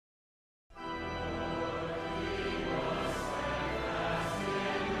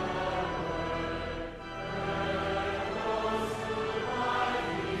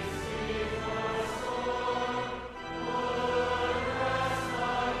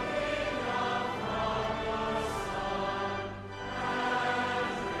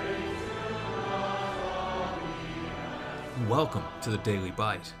Welcome to the Daily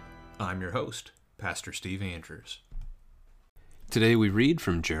Bite. I'm your host, Pastor Steve Andrews. Today we read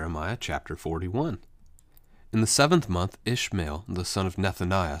from Jeremiah chapter 41. In the 7th month, Ishmael, the son of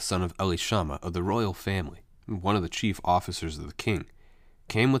Nethaniah, son of Elishama, of the royal family, one of the chief officers of the king,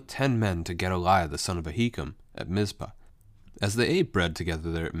 came with 10 men to Gedaliah the son of Ahikam at Mizpah. As they ate bread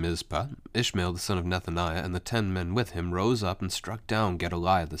together there at Mizpah, Ishmael the son of Nethaniah and the 10 men with him rose up and struck down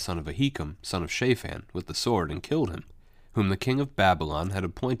Gedaliah the son of Ahikam, son of Shaphan, with the sword, and killed him, whom the king of Babylon had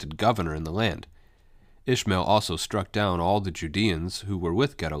appointed governor in the land. Ishmael also struck down all the Judeans who were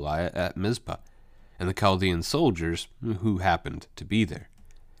with Gedaliah at Mizpah, and the Chaldean soldiers who happened to be there.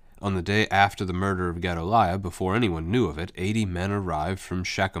 On the day after the murder of Gedaliah, before anyone knew of it, 80 men arrived from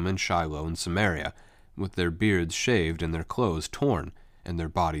Shechem and Shiloh and Samaria, with their beards shaved and their clothes torn, and their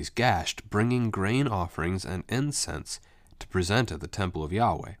bodies gashed, bringing grain offerings and incense to present at the temple of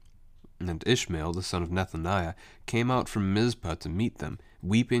Yahweh. And Ishmael the son of Nethaniah came out from Mizpah to meet them,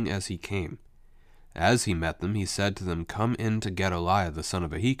 weeping as he came. As he met them, he said to them, "Come in to Gedaliah the son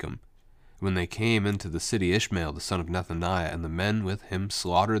of Ahikam." When they came into the city, Ishmael the son of Nethaniah and the men with him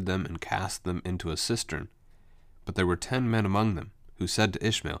slaughtered them and cast them into a cistern. But there were 10 men among them, who said to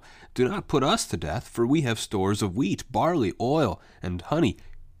Ishmael, "Do not put us to death, for we have stores of wheat, barley, oil, and honey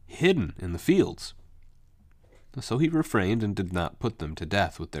hidden in the fields." So he refrained and did not put them to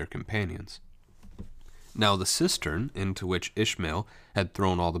death with their companions. Now the cistern, into which Ishmael had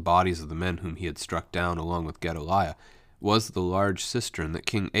thrown all the bodies of the men whom he had struck down along with Gedaliah, was the large cistern that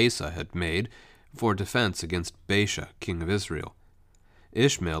King Asa had made for defense against Baasha, king of Israel.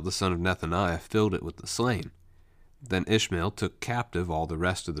 Ishmael the son of Nethaniah filled it with the slain. Then Ishmael took captive all the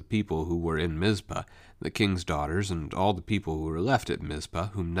rest of the people who were in Mizpah, the king's daughters, and all the people who were left at Mizpah,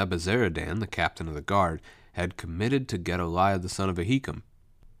 whom Nebuzaradan, the captain of the guard, had committed to Gedaliah the son of Ahikam.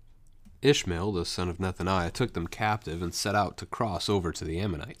 Ishmael the son of Nethaniah took them captive and set out to cross over to the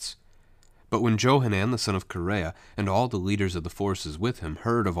Ammonites. But when Johanan the son of Kareah and all the leaders of the forces with him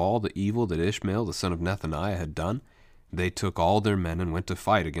heard of all the evil that Ishmael the son of Nethaniah had done, they took all their men and went to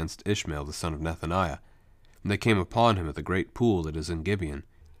fight against Ishmael the son of Nethaniah. They came upon him at the great pool that is in Gibeon.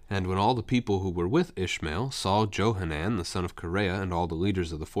 And when all the people who were with Ishmael saw Johanan the son of Kareah and all the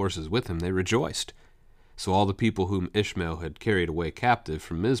leaders of the forces with him, they rejoiced. So all the people whom Ishmael had carried away captive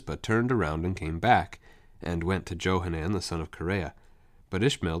from Mizpah turned around and came back, and went to Johanan the son of Kareah. But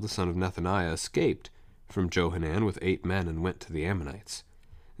Ishmael the son of Nethaniah escaped from Johanan with 8 men and went to the Ammonites.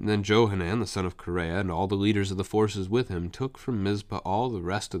 And then Johanan the son of Kareah and all the leaders of the forces with him took from Mizpah all the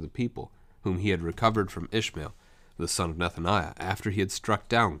rest of the people, whom he had recovered from Ishmael the son of Nethaniah, after he had struck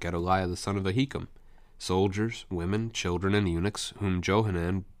down Gedaliah the son of Ahikam, soldiers, women, children, and eunuchs, whom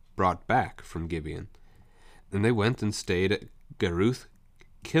Johanan brought back from Gibeon. And they went and stayed at Geruth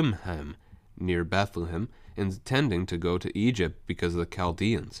Kimham, near Bethlehem, intending to go to Egypt because of the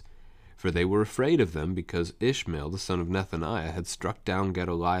Chaldeans. For they were afraid of them, because Ishmael the son of Nethaniah had struck down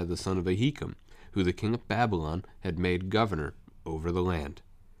Gedaliah the son of Ahikam, who the king of Babylon had made governor over the land.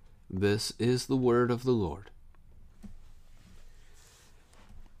 This is the word of the Lord.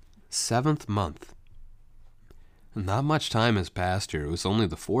 7th month. Not much time has passed here. It was only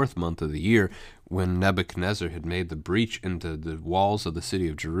the 4th month of the year when Nebuchadnezzar had made the breach into the walls of the city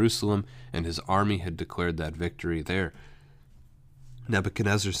of Jerusalem, and his army had declared that victory there.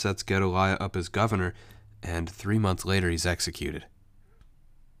 Nebuchadnezzar sets Gedaliah up as governor, and 3 months later he's executed.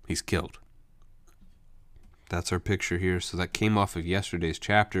 He's killed. That's our picture here. So that came off of yesterday's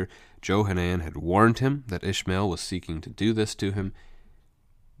chapter. Johanan had warned him that Ishmael was seeking to do this to him.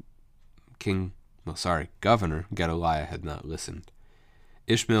 Governor Gedaliah had not listened.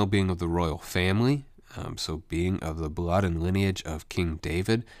 Ishmael being of the royal family, so being of the blood and lineage of King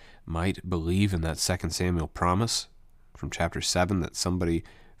David, might believe in that 2 Samuel promise from chapter 7 that somebody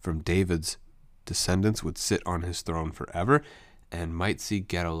from David's descendants would sit on his throne forever, and might see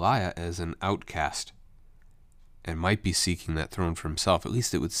Gedaliah as an outcast, and might be seeking that throne for himself. At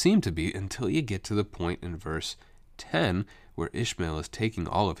least it would seem to be, until you get to the point in verse 10 where Ishmael is taking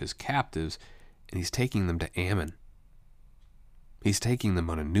all of his captives and he's taking them to Ammon. He's taking them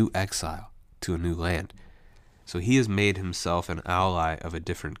on a new exile to a new land. So he has made himself an ally of a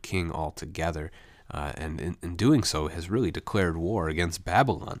different king altogether, and in doing so has really declared war against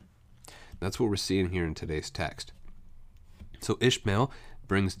Babylon. That's what we're seeing here in today's text. So Ishmael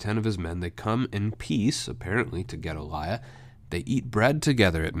brings 10 of his men. They come in peace, apparently, to Gedaliah. They eat bread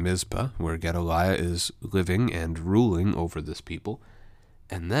together at Mizpah, where Gedaliah is living and ruling over this people.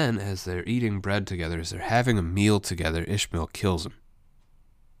 And then, as they're eating bread together, as they're having a meal together, Ishmael kills him.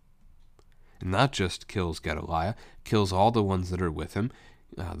 And not just kills Gedaliah, kills all the ones that are with him,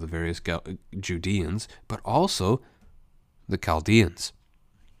 the various Judeans, but also the Chaldeans.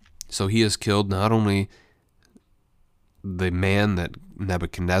 So he has killed not only the man that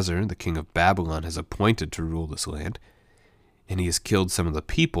Nebuchadnezzar, the king of Babylon, has appointed to rule this land, and he has killed some of the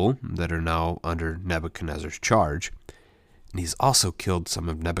people that are now under Nebuchadnezzar's charge, and he's also killed some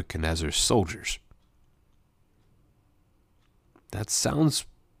of Nebuchadnezzar's soldiers. That sounds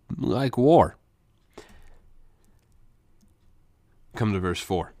like war. Come to verse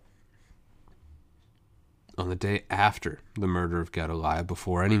 4. On the day after the murder of Gedaliah,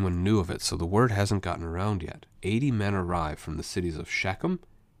 before anyone knew of it, so the word hasn't gotten around yet, 80 men arrived from the cities of Shechem,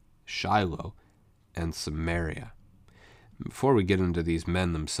 Shiloh, and Samaria. Before we get into these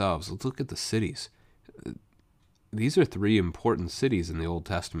men themselves, let's look at the cities. These are 3 important cities in the Old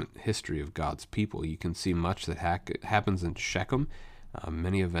Testament history of God's people. You can see much that happens in Shechem,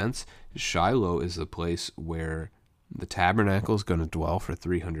 many events. Shiloh is the place where the tabernacle is going to dwell for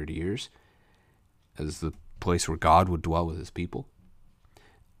 300 years, as the place where God would dwell with his people.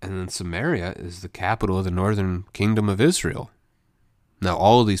 And then Samaria is the capital of the northern kingdom of Israel. Now,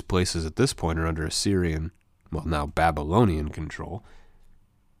 all of these places at this point are under Assyrian, well, now Babylonian control,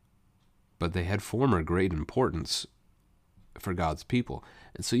 but they had former great importance for God's people.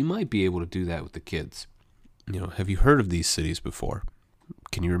 And so you might be able to do that with the kids. Have you heard of these cities before?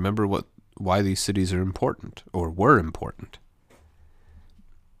 Can you remember why these cities are important, or were important?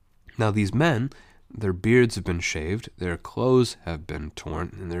 Now, these men, their beards have been shaved, their clothes have been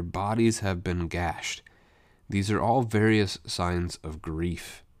torn, and their bodies have been gashed. These are all various signs of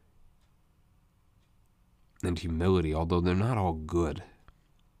grief and humility, although they're not all good.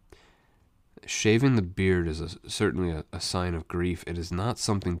 Shaving the beard is certainly a sign of grief. It is not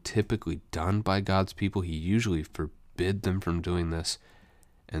something typically done by God's people. He usually forbid them from doing this,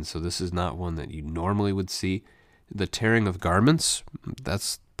 and so this is not one that you normally would see. The tearing of garments,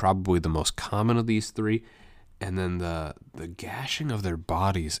 that's probably the most common of these 3. And then the gashing of their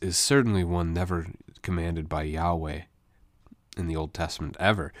bodies is certainly one never commanded by Yahweh in the Old Testament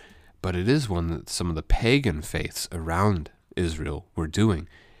ever. But it is one that some of the pagan faiths around Israel were doing.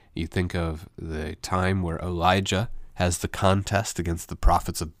 You think of the time where Elijah has the contest against the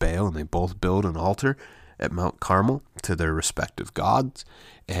prophets of Baal, and they both build an altar at Mount Carmel to their respective gods.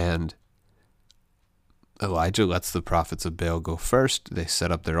 And Elijah lets the prophets of Baal go first. They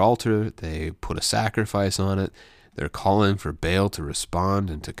set up their altar. They put a sacrifice on it. They're calling for Baal to respond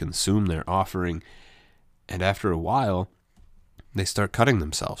and to consume their offering. And after a while, they start cutting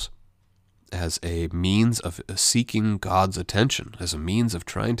themselves as a means of seeking God's attention, as a means of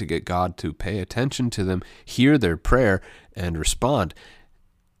trying to get God to pay attention to them, hear their prayer, and respond.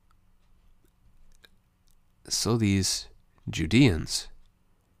 So these Judeans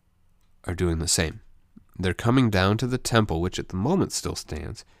are doing the same. They're coming down to the temple, which at the moment still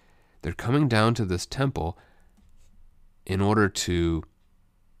stands. They're coming down to this temple in order to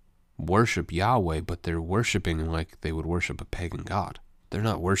worship Yahweh, but they're worshiping like they would worship a pagan god. They're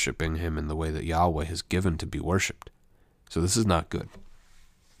not worshiping him in the way that Yahweh has given to be worshipped. So this is not good.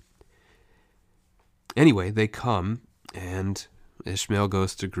 Anyway, they come, and Ishmael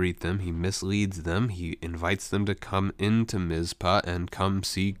goes to greet them. He misleads them. He invites them to come into Mizpah and come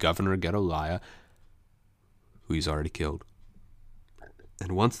see Governor Gedaliah, who he's already killed.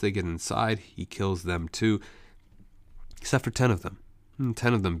 And once they get inside, he kills them too, except for 10 of them. And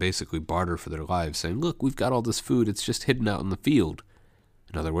 10 of them basically barter for their lives, saying, "Look, we've got all this food. It's just hidden out in the field.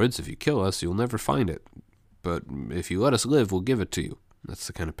 In other words, if you kill us, you'll never find it. But if you let us live, we'll give it to you." That's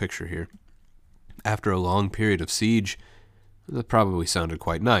the kind of picture here. After a long period of siege, that probably sounded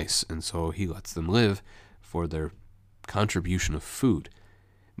quite nice, and so he lets them live for their contribution of food.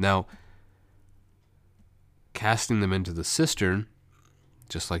 Now, casting them into the cistern,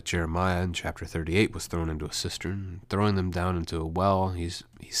 just like Jeremiah in chapter 38 was thrown into a cistern, throwing them down into a well, he's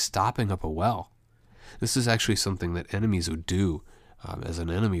stopping up a well. This is actually something that enemies would do. As an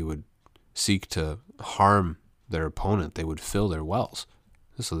enemy would seek to harm their opponent, they would fill their wells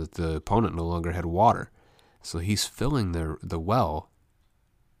so that the opponent no longer had water. So he's filling the well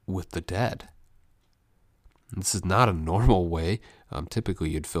with the dead. And this is not a normal way.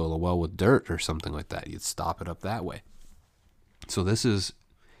 Typically, you'd fill a well with dirt or something like that. You'd stop it up that way. So this is,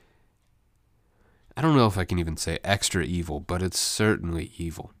 I don't know if I can even say extra evil, but it's certainly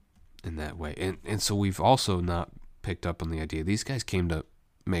evil in that way. And so we've also not picked up on the idea. These guys came to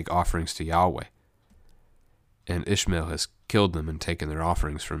make offerings to Yahweh, and Ishmael has killed them and taken their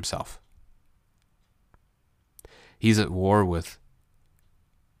offerings for himself. He's at war with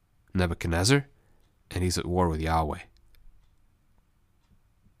Nebuchadnezzar, and he's at war with Yahweh.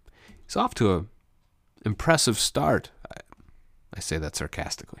 He's off to an impressive start. I say that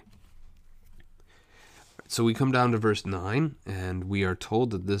sarcastically. So we come down to verse 9, and we are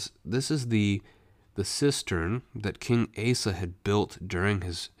told that this is the cistern that King Asa had built during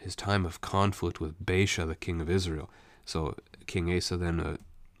his time of conflict with Baasha, the king of Israel. So King Asa, then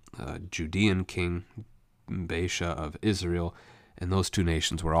a Judean king, Baasha of Israel, and those two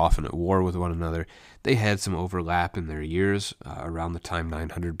nations were often at war with one another. They had some overlap in their years, around the time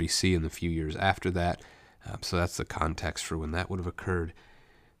 900 BC and the few years after that. So that's the context for when that would have occurred.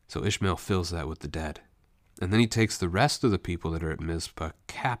 So Ishmael fills that with the dead. And then he takes the rest of the people that are at Mizpah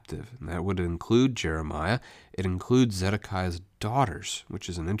captive. And that would include Jeremiah. It includes Zedekiah's daughters, which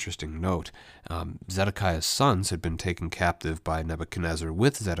is an interesting note. Zedekiah's sons had been taken captive by Nebuchadnezzar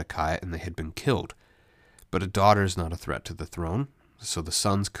with Zedekiah, and they had been killed. But a daughter is not a threat to the throne, so the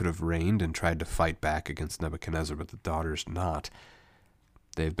sons could have reigned and tried to fight back against Nebuchadnezzar, but the daughters not.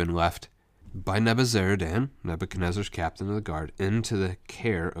 They've been left by Nebuzaradan, Nebuchadnezzar's captain of the guard, into the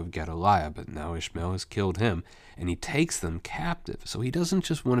care of Gedaliah, but now Ishmael has killed him, and he takes them captive. So he doesn't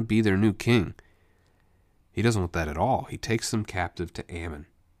just want to be their new king. He doesn't want that at all. He takes them captive to Ammon.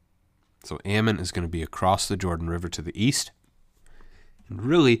 So Ammon is going to be across the Jordan River to the east, and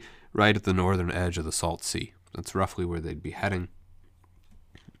really right at the northern edge of the Salt Sea. That's roughly where they'd be heading.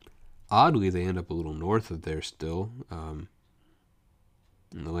 Oddly, they end up a little north of there still, in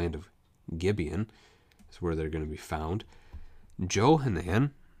the land of Gibeon is where they're going to be found.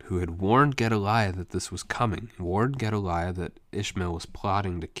 Johanan, who had warned Gedaliah that this was coming, warned Gedaliah that Ishmael was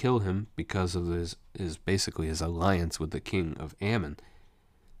plotting to kill him because of his alliance with the king of Ammon.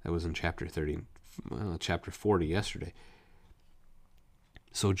 That was in chapter 40 yesterday.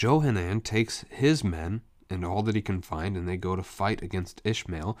 So Johanan takes his men and all that he can find, and they go to fight against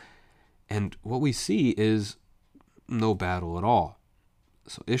Ishmael. And what we see is no battle at all.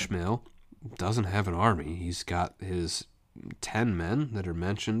 So Ishmael doesn't have an army. He's got his 10 men that are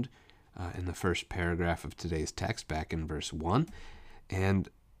mentioned in the first paragraph of today's text, back in verse 1. And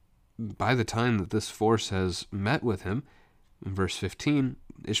by the time that this force has met with him, in verse 15,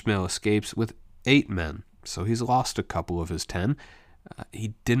 Ishmael escapes with 8 men. So he's lost a couple of his 10.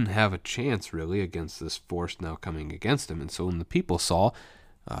 He didn't have a chance, really, against this force now coming against him. And so when the people saw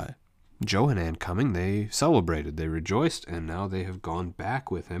Johanan coming, they celebrated, they rejoiced, and now they have gone back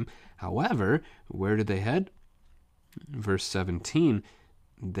with him. However, where did they head? Verse 17,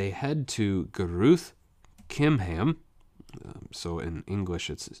 they head to Geruth Kimham. So in English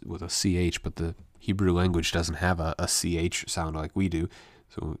it's with a CH, but the Hebrew language doesn't have a CH sound like we do,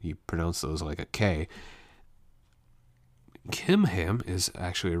 so you pronounce those like a K. Kimham is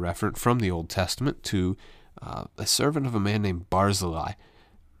actually a reference from the Old Testament to a servant of a man named Barzillai.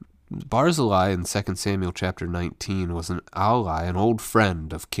 Barzillai in 2 Samuel chapter 19 was an ally, an old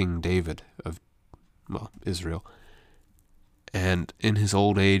friend of King David of Israel. And in his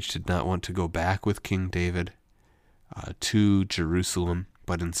old age did not want to go back with King David to Jerusalem,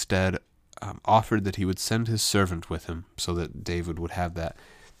 but instead offered that he would send his servant with him so that David would have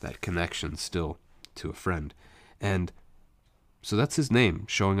that connection still to a friend. And so that's his name,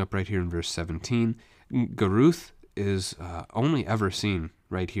 showing up right here in verse 17. Geruth is only ever seen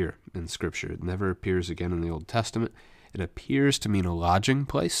right here in Scripture. It never appears again in the Old Testament. It appears to mean a lodging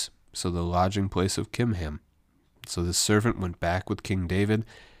place, so the lodging place of Kimham. So this servant went back with King David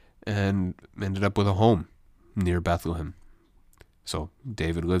and ended up with a home near Bethlehem. So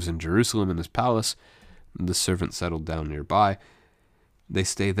David lives in Jerusalem in his palace. The servant settled down nearby. They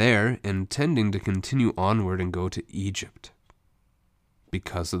stay there, intending to continue onward and go to Egypt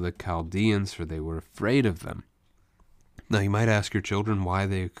because of the Chaldeans, for they were afraid of them. Now you might ask your children why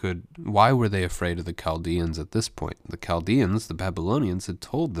were they afraid of the Chaldeans at this point? The Chaldeans, the Babylonians, had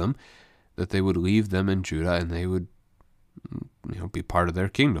told them that they would leave them in Judah and they would be part of their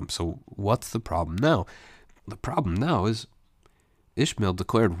kingdom. So what's the problem now? The problem now is Ishmael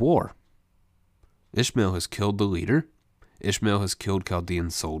declared war. Ishmael has killed the leader. Ishmael has killed Chaldean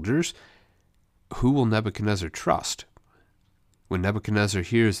soldiers. Who will Nebuchadnezzar trust? When Nebuchadnezzar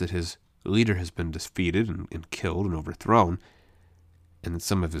hears that his leader has been defeated and killed and overthrown, and that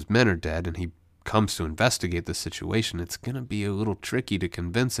some of his men are dead, and he comes to investigate the situation, it's going to be a little tricky to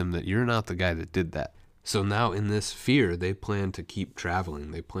convince him that you're not the guy that did that. So now in this fear, they plan to keep traveling.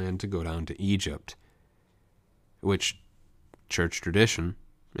 They plan to go down to Egypt, which church tradition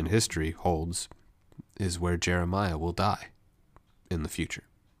and history holds is where Jeremiah will die in the future.